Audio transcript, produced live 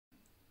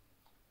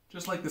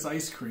Just like this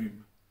ice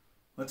cream,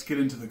 let's get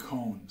into the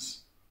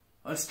cones.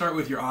 Let's start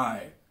with your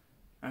eye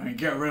and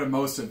get rid of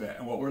most of it.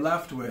 And what we're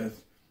left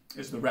with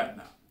is the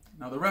retina.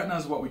 Now the retina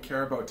is what we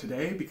care about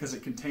today because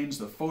it contains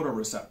the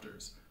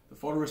photoreceptors. The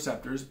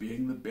photoreceptors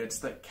being the bits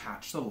that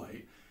catch the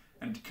light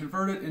and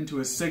convert it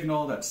into a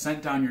signal that's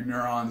sent down your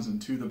neurons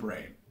and to the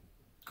brain.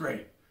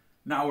 Great.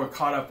 Now we're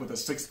caught up with a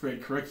 6th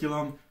grade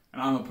curriculum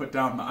and I'm gonna put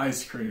down my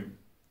ice cream.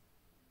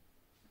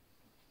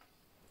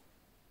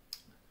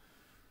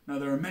 Now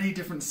there are many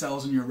different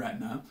cells in your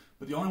retina,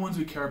 but the only ones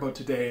we care about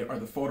today are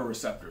the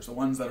photoreceptors, the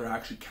ones that are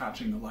actually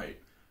catching the light.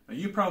 Now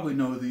you probably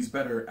know these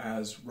better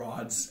as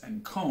rods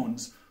and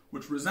cones,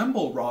 which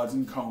resemble rods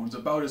and cones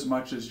about as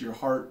much as your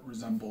heart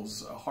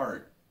resembles a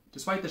heart.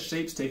 Despite the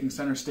shapes taking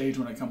center stage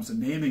when it comes to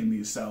naming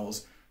these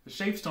cells, the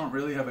shapes don't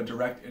really have a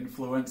direct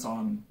influence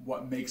on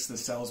what makes the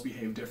cells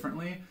behave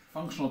differently.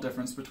 Functional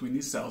difference between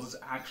these cells is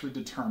actually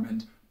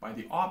determined by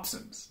the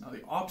opsins. Now the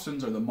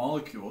opsins are the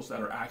molecules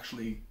that are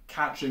actually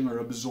catching or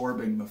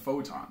absorbing the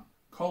photon.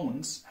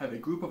 Cones have a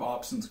group of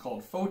opsins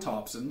called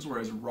photopsins,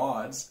 whereas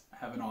rods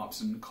have an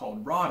opsin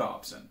called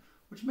rhodopsin,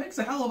 which makes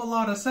a hell of a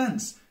lot of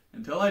sense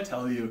until I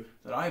tell you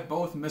that I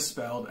both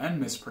misspelled and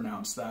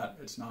mispronounced that.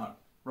 It's not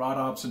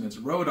rhodopsin, it's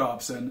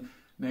rhodopsin,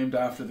 named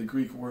after the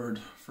Greek word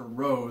for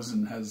rose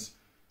and has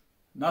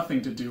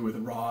nothing to do with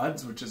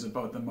rods, which is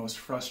about the most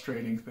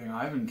frustrating thing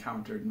I've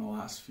encountered in the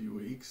last few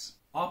weeks.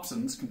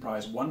 Opsins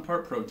comprise 1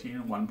 part protein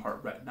and 1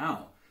 part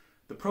retinal.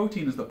 The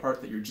protein is the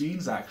part that your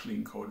genes actually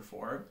encode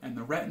for, and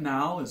the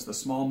retinal is the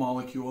small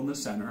molecule in the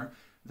center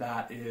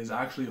that is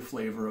actually a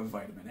flavor of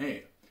vitamin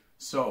A.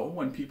 So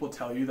when people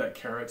tell you that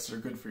carrots are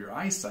good for your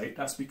eyesight,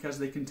 that's because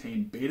they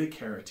contain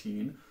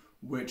beta-carotene,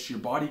 which your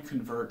body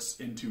converts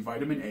into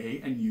vitamin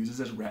A and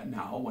uses as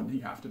retinal when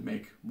you have to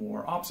make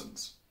more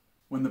opsins.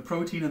 When the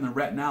protein and the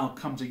retinal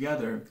come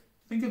together,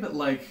 think of it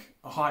like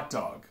a hot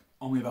dog,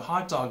 only the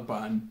hot dog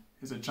bun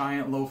is a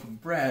giant loaf of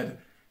bread,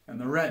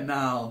 and the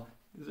retinal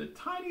is a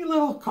tiny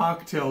little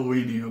cocktail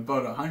weenie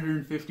about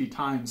 150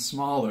 times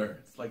smaller.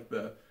 It's like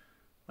the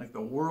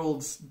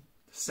world's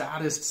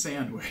saddest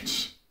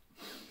sandwich.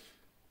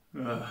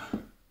 Now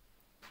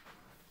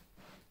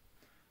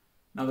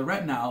the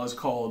retinal is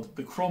called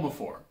the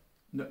chromophore.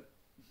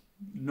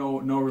 No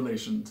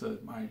relation to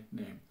my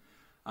name.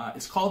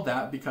 It's called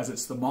that because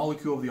it's the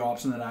molecule of the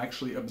opsin that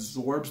actually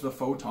absorbs the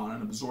photon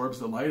and absorbs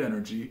the light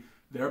energy,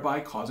 thereby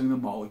causing the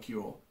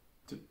molecule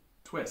to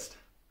twist.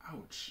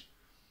 Ouch.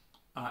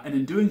 And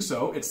in doing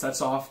so, it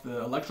sets off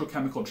the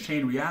electrochemical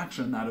chain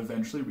reaction that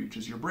eventually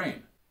reaches your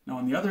brain. Now,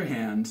 on the other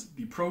hand,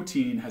 the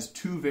protein has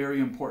 2 very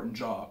important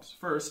jobs.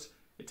 First,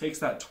 it takes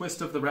that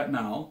twist of the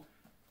retinal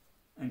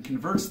and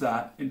converts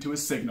that into a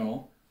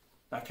signal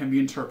that can be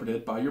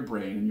interpreted by your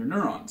brain and your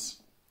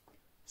neurons.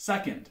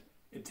 Second,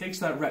 it takes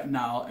that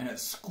retinal and it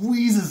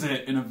squeezes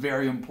it in a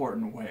very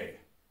important way.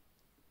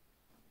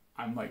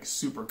 I'm like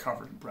super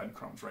covered in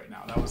breadcrumbs right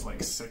now. That was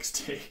like 6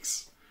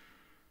 takes.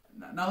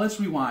 Now let's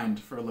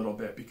rewind for a little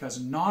bit because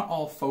not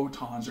all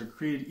photons are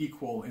created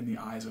equal in the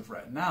eyes of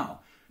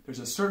retinal. There's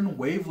a certain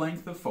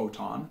wavelength of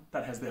photon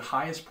that has the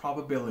highest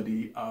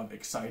probability of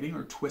exciting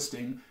or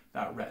twisting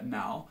that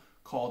retinal,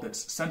 called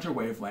its center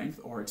wavelength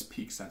or its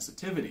peak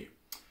sensitivity.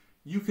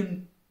 You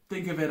can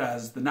think of it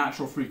as the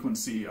natural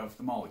frequency of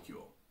the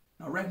molecule.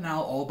 Now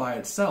retinal all by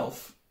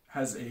itself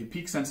has a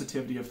peak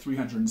sensitivity of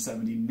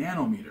 370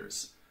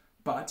 nanometers,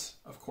 but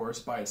of course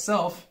by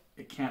itself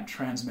it can't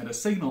transmit a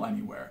signal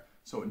anywhere.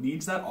 So it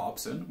needs that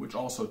opsin, which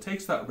also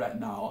takes that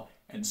retinal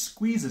and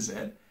squeezes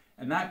it,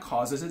 and that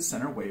causes its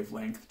center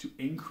wavelength to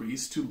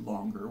increase to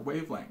longer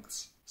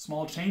wavelengths.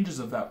 Small changes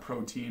of that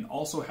protein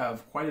also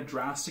have quite a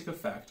drastic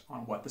effect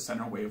on what the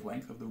center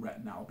wavelength of the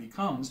retinal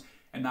becomes,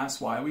 and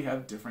that's why we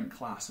have different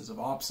classes of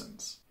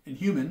opsins. In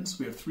humans,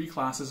 we have 3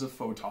 classes of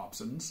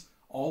photopsins,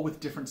 all with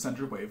different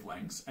center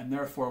wavelengths, and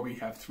therefore we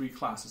have 3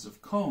 classes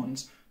of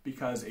cones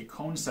because a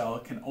cone cell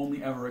can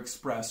only ever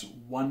express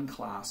 1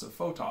 class of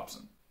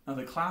photopsin. Now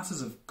the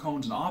classes of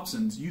cones and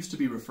opsins used to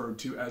be referred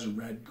to as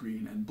red,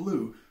 green, and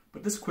blue,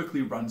 but this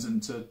quickly runs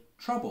into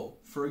trouble.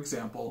 For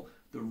example,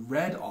 the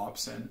red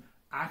opsin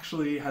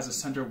actually has a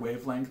center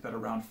wavelength at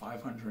around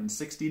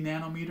 560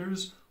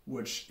 nanometers,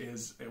 which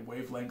is a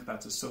wavelength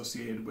that's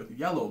associated with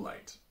yellow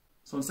light.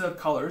 So instead of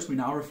colors, we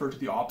now refer to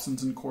the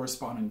opsins and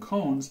corresponding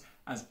cones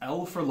as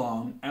L for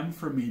long, M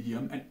for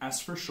medium, and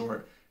S for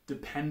short,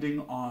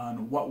 depending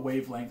on what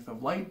wavelength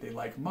of light they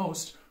like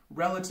most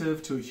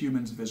relative to a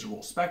human's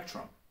visual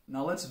spectrum.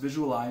 Now let's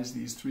visualize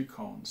these 3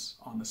 cones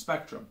on the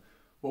spectrum.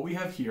 What we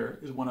have here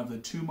is one of the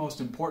 2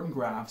 most important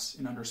graphs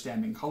in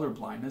understanding color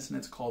blindness, and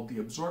it's called the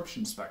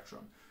absorption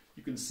spectrum.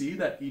 You can see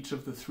that each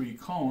of the 3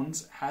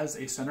 cones has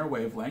a center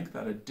wavelength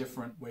at a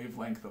different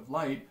wavelength of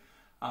light,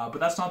 but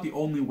that's not the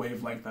only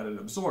wavelength that it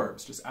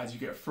absorbs. Just as you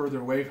get further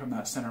away from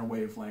that center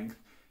wavelength,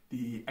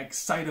 the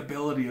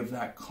excitability of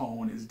that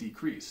cone is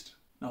decreased.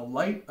 Now,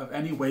 light of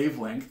any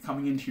wavelength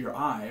coming into your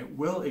eye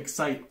will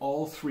excite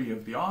all 3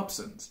 of the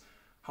opsins.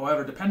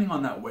 However, depending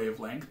on that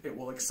wavelength, it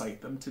will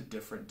excite them to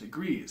different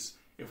degrees.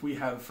 If we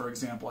have, for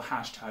example,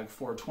 hashtag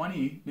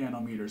 420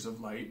 nanometers of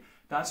light,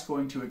 that's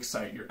going to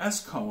excite your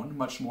S cone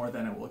much more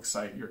than it will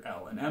excite your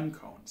L and M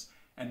cones.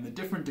 And the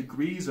different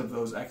degrees of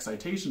those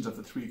excitations of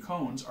the three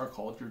cones are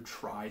called your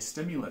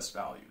tri-stimulus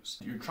values.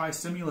 Your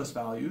tri-stimulus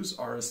values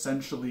are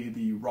essentially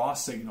the raw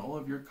signal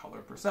of your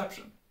color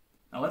perception.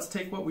 Now let's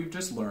take what we've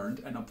just learned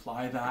and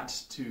apply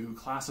that to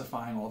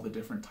classifying all the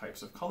different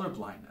types of color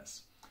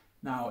blindness.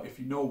 Now, if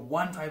you know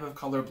one type of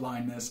color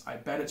blindness, I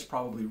bet it's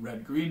probably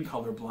red-green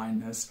color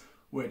blindness,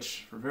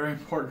 which, for very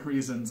important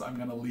reasons, I'm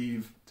going to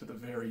leave to the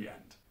very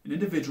end. An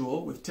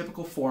individual with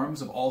typical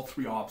forms of all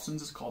three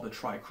opsins is called a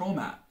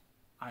trichromat,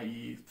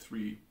 i.e.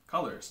 three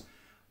colors.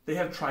 They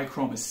have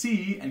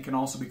trichromacy and can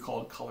also be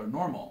called color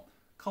normal.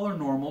 Color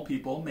normal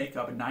people make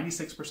up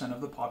 96%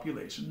 of the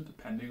population,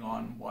 depending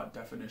on what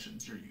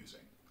definitions you're using.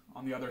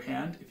 On the other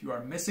hand, if you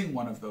are missing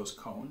one of those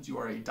cones, you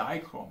are a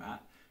dichromat.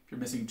 If you're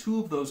missing two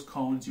of those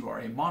cones, you are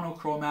a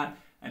monochromat.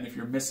 And if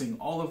you're missing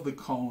all of the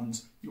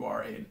cones, you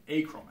are an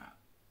achromat.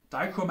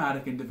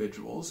 Dichromatic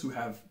individuals who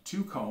have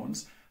two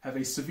cones have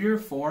a severe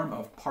form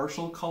of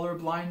partial color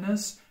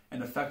blindness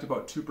and affect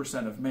about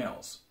 2% of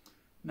males.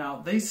 Now,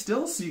 they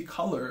still see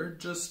color,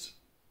 just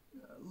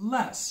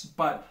less,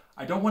 but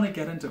I don't want to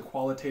get into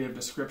qualitative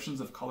descriptions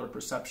of color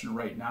perception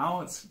right now.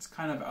 It's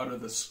kind of out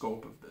of the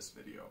scope of this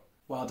video.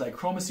 While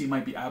dichromacy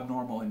might be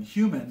abnormal in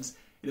humans,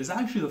 it is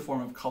actually the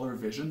form of color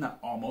vision that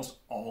almost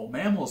all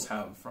mammals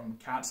have, from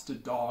cats to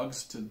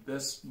dogs to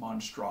this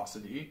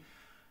monstrosity.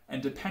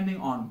 And depending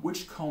on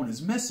which cone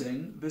is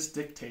missing, this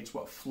dictates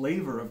what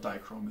flavor of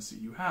dichromacy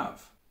you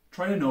have.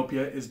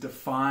 Tritanopia is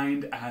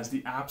defined as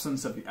the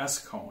absence of the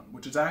S cone,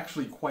 which is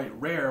actually quite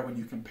rare when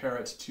you compare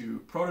it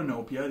to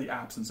protanopia, the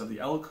absence of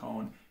the L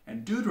cone,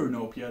 and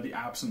deuteranopia, the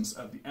absence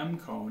of the M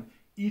cone,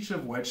 each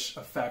of which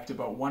affect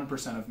about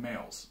 1% of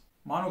males.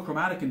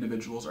 Monochromatic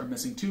individuals are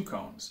missing two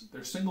cones.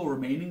 Their single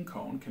remaining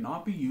cone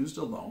cannot be used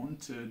alone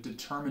to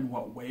determine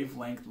what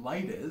wavelength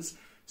light is,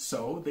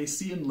 so they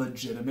see in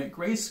legitimate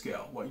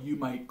grayscale, what you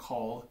might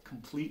call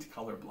complete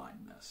color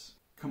blindness.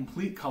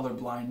 Complete color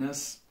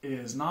blindness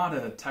is not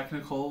a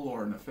technical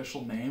or an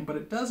official name, but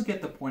it does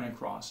get the point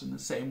across in the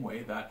same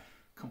way that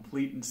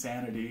complete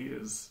insanity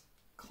is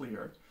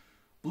clear.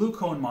 Blue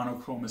cone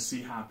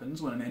monochromacy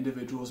happens when an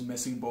individual is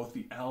missing both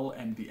the L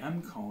and the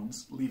M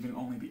cones, leaving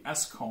only the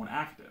S cone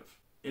active.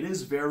 It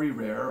is very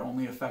rare,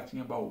 only affecting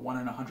about 1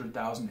 in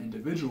 100,000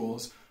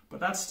 individuals, but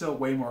that's still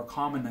way more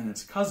common than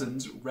its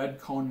cousins, red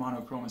cone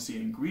monochromacy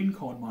and green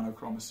cone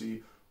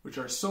monochromacy, which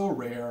are so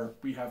rare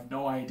we have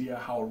no idea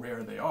how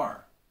rare they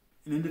are.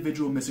 An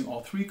individual missing all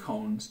three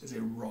cones is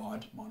a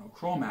rod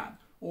monochromat,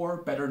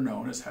 or better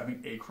known as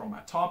having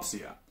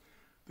achromatopsia.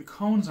 The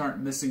cones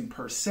aren't missing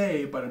per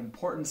se, but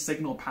important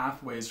signal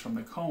pathways from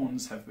the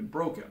cones have been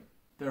broken.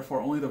 Therefore,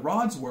 only the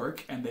rods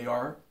work, and they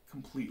are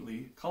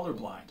completely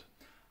colorblind.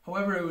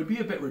 However, it would be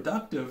a bit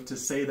reductive to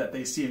say that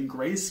they see in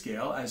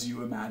grayscale as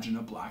you imagine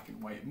a black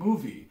and white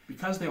movie.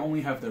 Because they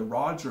only have their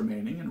rods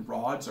remaining, and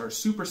rods are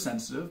super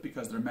sensitive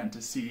because they're meant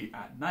to see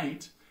at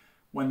night,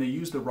 when they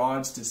use the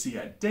rods to see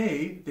at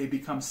day, they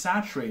become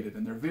saturated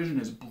and their vision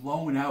is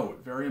blown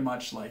out, very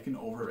much like an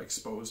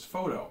overexposed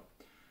photo.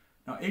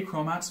 Now,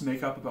 achromats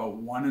make up about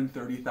 1 in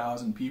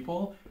 30,000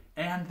 people,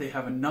 and they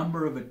have a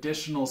number of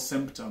additional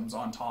symptoms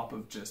on top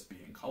of just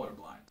being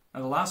colorblind.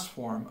 Now, the last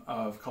form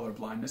of color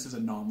blindness is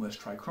anomalous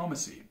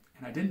trichromacy.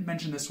 And I didn't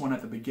mention this one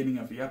at the beginning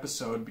of the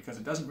episode because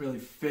it doesn't really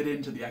fit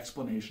into the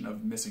explanation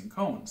of missing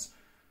cones.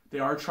 They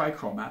are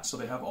trichromats, so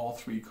they have all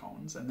three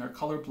cones, and their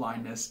color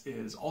blindness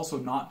is also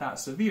not that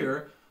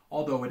severe,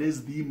 although it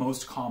is the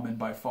most common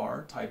by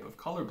far type of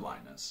color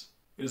blindness.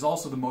 It is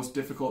also the most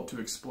difficult to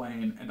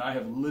explain, and I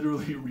have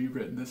literally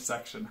rewritten this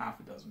section half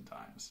a dozen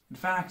times. In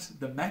fact,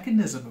 the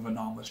mechanism of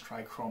anomalous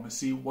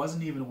trichromacy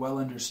wasn't even well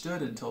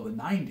understood until the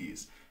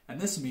 90s, and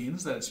this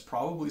means that it's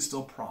probably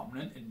still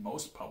prominent in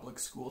most public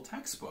school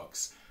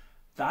textbooks.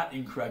 That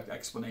incorrect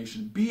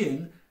explanation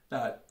being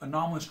that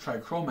anomalous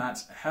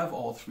trichromats have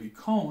all three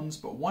cones,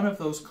 but one of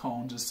those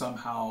cones is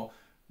somehow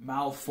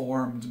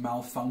malformed,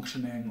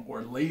 malfunctioning,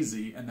 or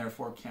lazy, and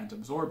therefore can't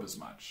absorb as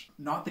much.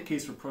 Not the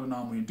case for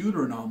protanomaly and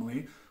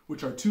deuteranomaly,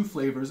 which are two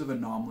flavors of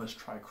anomalous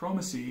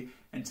trichromacy,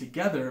 and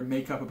together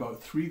make up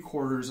about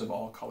 3/4 of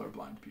all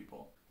colorblind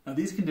people. Now,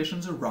 these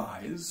conditions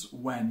arise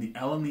when the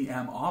L and the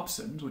M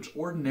opsins, which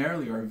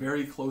ordinarily are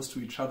very close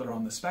to each other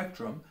on the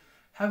spectrum,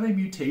 have a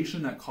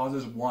mutation that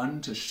causes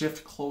one to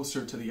shift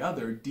closer to the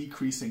other,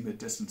 decreasing the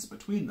distance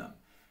between them.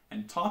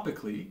 And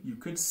topically, you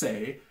could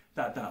say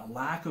that that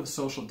lack of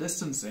social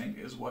distancing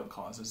is what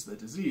causes the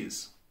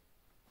disease.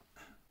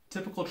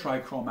 Typical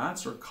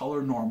trichromats, or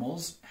color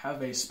normals,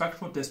 have a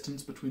spectral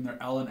distance between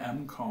their L and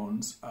M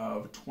cones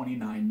of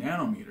 29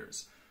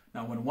 nanometers.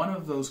 Now, when one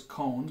of those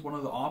cones, one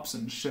of the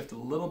opsins, shift a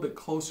little bit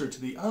closer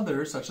to the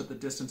other, such that the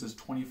distance is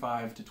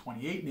 25 to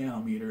 28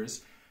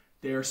 nanometers,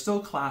 they are still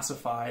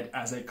classified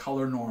as a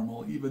color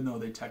normal, even though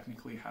they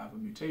technically have a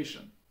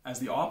mutation. As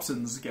the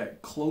opsins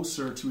get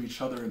closer to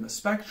each other in the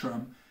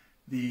spectrum,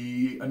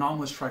 the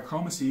anomalous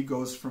trichromacy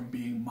goes from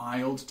being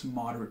mild to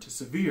moderate to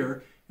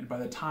severe, and by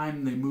the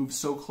time they move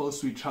so close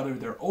to each other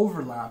they're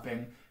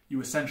overlapping, you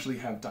essentially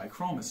have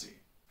dichromacy.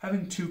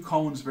 Having two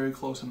cones very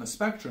close on the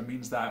spectrum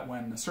means that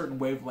when a certain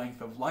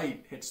wavelength of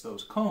light hits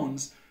those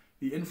cones,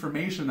 the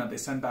information that they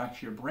send back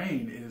to your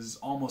brain is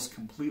almost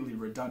completely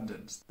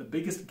redundant. The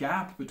biggest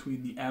gap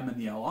between the M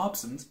and the L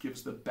opsins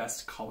gives the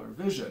best color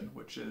vision,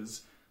 which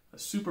is a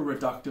super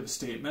reductive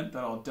statement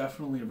that I'll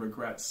definitely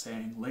regret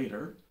saying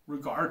later.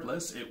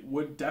 Regardless, it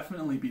would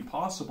definitely be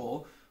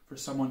possible for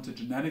someone to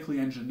genetically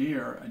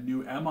engineer a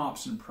new M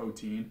opsin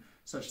protein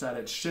such that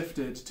it's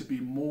shifted to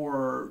be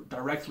more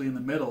directly in the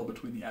middle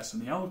between the S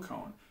and the L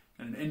cone.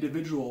 And an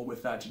individual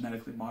with that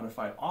genetically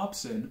modified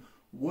opsin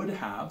would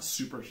have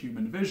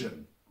superhuman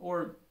vision,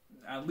 or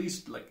at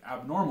least like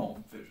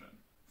abnormal vision.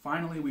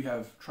 Finally, we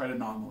have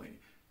tritanomaly.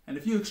 And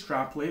if you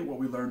extrapolate what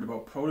we learned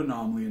about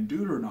protanomaly and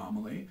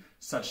deuteranomaly,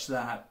 such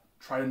that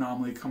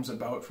tritanomaly comes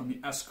about from the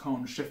S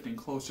cone shifting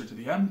closer to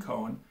the M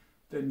cone,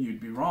 then you'd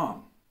be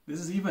wrong. This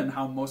is even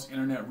how most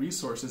internet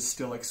resources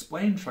still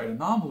explain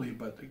tritanomaly,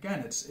 but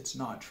again, it's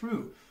not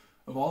true.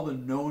 Of all the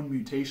known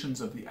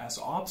mutations of the S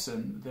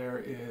opsin, there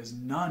is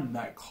none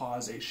that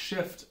cause a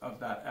shift of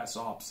that S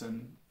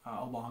opsin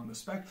along the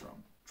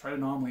spectrum.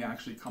 Tritanomaly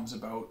actually comes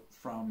about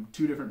from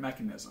two different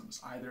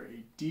mechanisms, either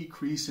a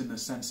decrease in the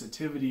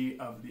sensitivity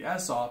of the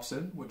S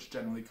opsin, which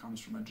generally comes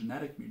from a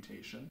genetic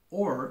mutation,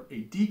 or a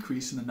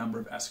decrease in the number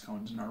of S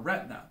cones in our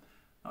retina.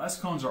 Now, S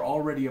cones are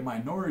already a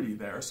minority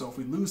there, so if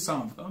we lose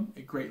some of them,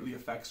 it greatly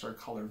affects our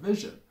color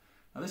vision.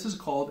 Now, this is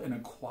called an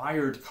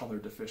acquired color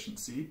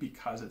deficiency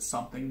because it's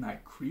something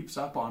that creeps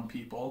up on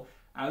people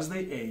as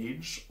they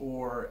age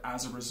or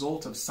as a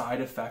result of side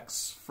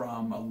effects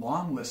from a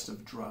long list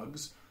of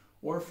drugs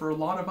or for a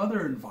lot of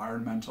other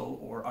environmental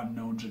or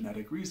unknown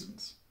genetic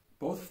reasons.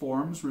 Both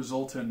forms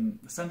result in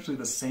essentially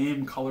the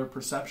same color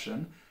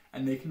perception,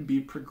 and they can be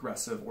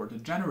progressive or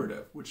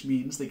degenerative, which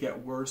means they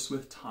get worse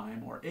with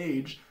time or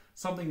age,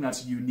 something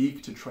that's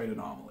unique to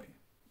tritanomaly.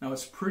 Now,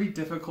 it's pretty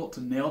difficult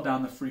to nail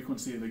down the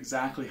frequency of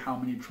exactly how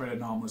many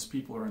tritanomalous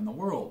people are in the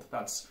world.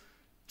 That's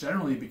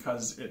generally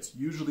because it's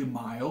usually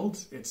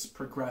mild, it's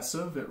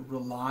progressive, it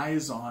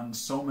relies on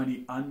so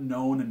many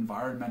unknown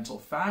environmental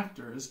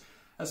factors,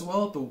 as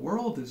well as the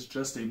world is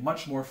just a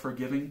much more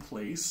forgiving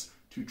place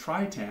to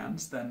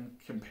tritans than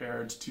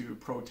compared to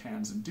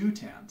protans and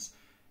deutans.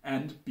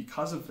 And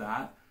because of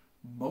that,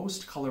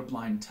 most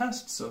colorblind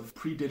tests of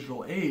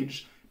pre-digital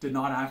age did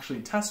not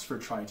actually test for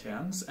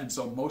tritans, and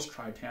so most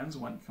tritans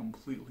went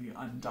completely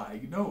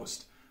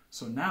undiagnosed.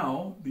 So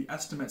now, the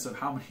estimates of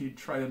how many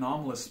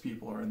tritanomalous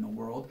people are in the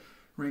world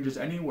ranges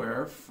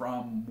anywhere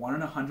from 1 in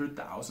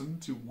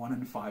 100,000 to 1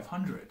 in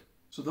 500.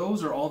 So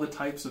those are all the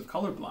types of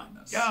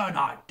colorblindness. You're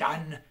not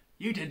done.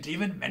 You didn't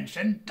even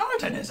mention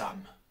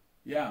Daltonism.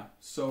 Yeah,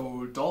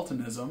 so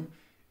Daltonism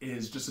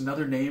is just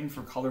another name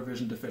for color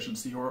vision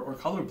deficiency or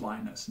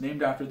colorblindness,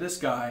 named after this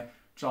guy,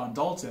 John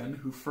Dalton,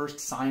 who first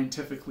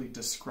scientifically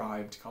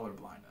described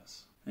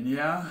colorblindness. And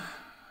yeah,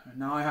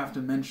 now I have to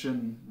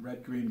mention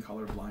red-green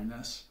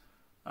colorblindness.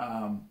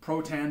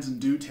 Protans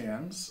and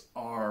deutans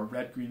are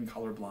red-green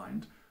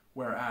colorblind,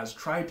 whereas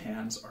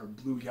tritans are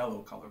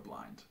blue-yellow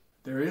colorblind.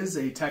 There is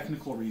a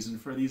technical reason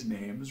for these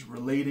names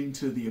relating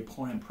to the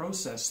opponent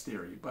process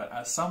theory, but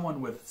as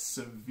someone with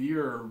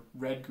severe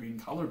red-green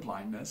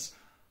colorblindness,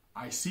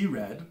 I see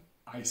red,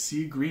 I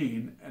see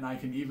green, and I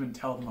can even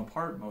tell them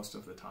apart most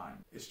of the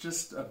time. It's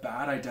just a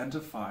bad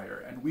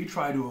identifier, and we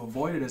try to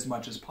avoid it as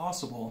much as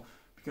possible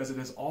because it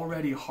is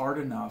already hard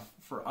enough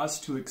for us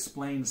to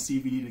explain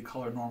CVD to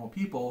color normal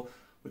people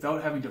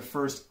without having to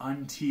first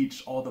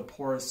unteach all the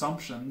poor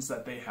assumptions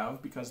that they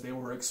have because they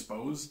were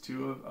exposed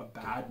to a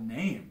bad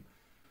name.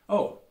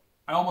 Oh,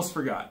 I almost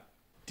forgot.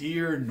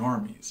 Dear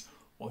normies,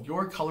 while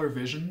your color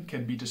vision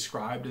can be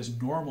described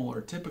as normal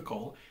or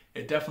typical,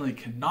 it definitely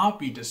cannot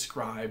be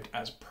described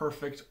as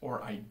perfect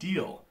or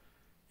ideal.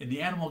 In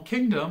the animal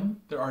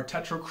kingdom, there are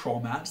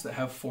tetrachromats that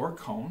have 4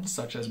 cones,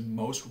 such as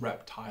most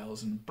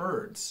reptiles and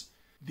birds.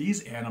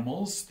 These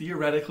animals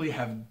theoretically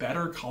have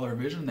better color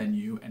vision than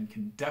you and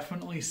can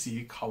definitely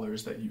see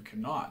colors that you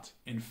cannot.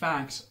 In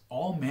fact,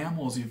 all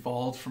mammals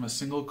evolved from a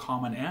single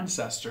common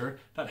ancestor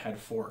that had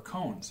 4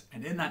 cones,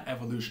 and in that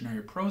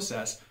evolutionary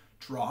process,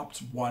 dropped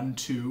 1,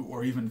 2,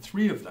 or even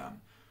 3 of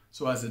them.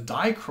 So as a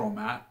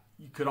dichromat,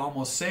 you could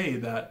almost say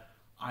that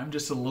I'm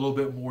just a little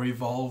bit more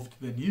evolved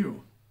than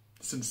you.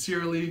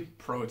 Sincerely,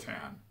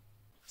 Protan.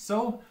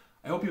 So,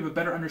 I hope you have a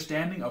better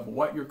understanding of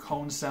what your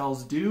cone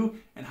cells do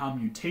and how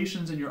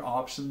mutations in your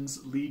opsins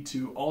lead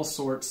to all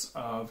sorts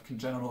of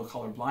congenital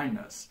color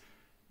blindness.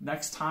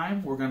 Next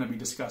time, we're going to be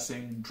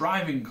discussing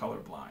driving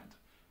colorblind.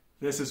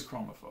 This is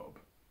Chromaphobe.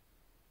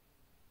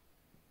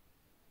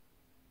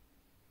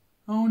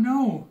 Oh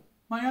no,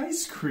 my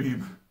ice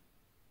cream.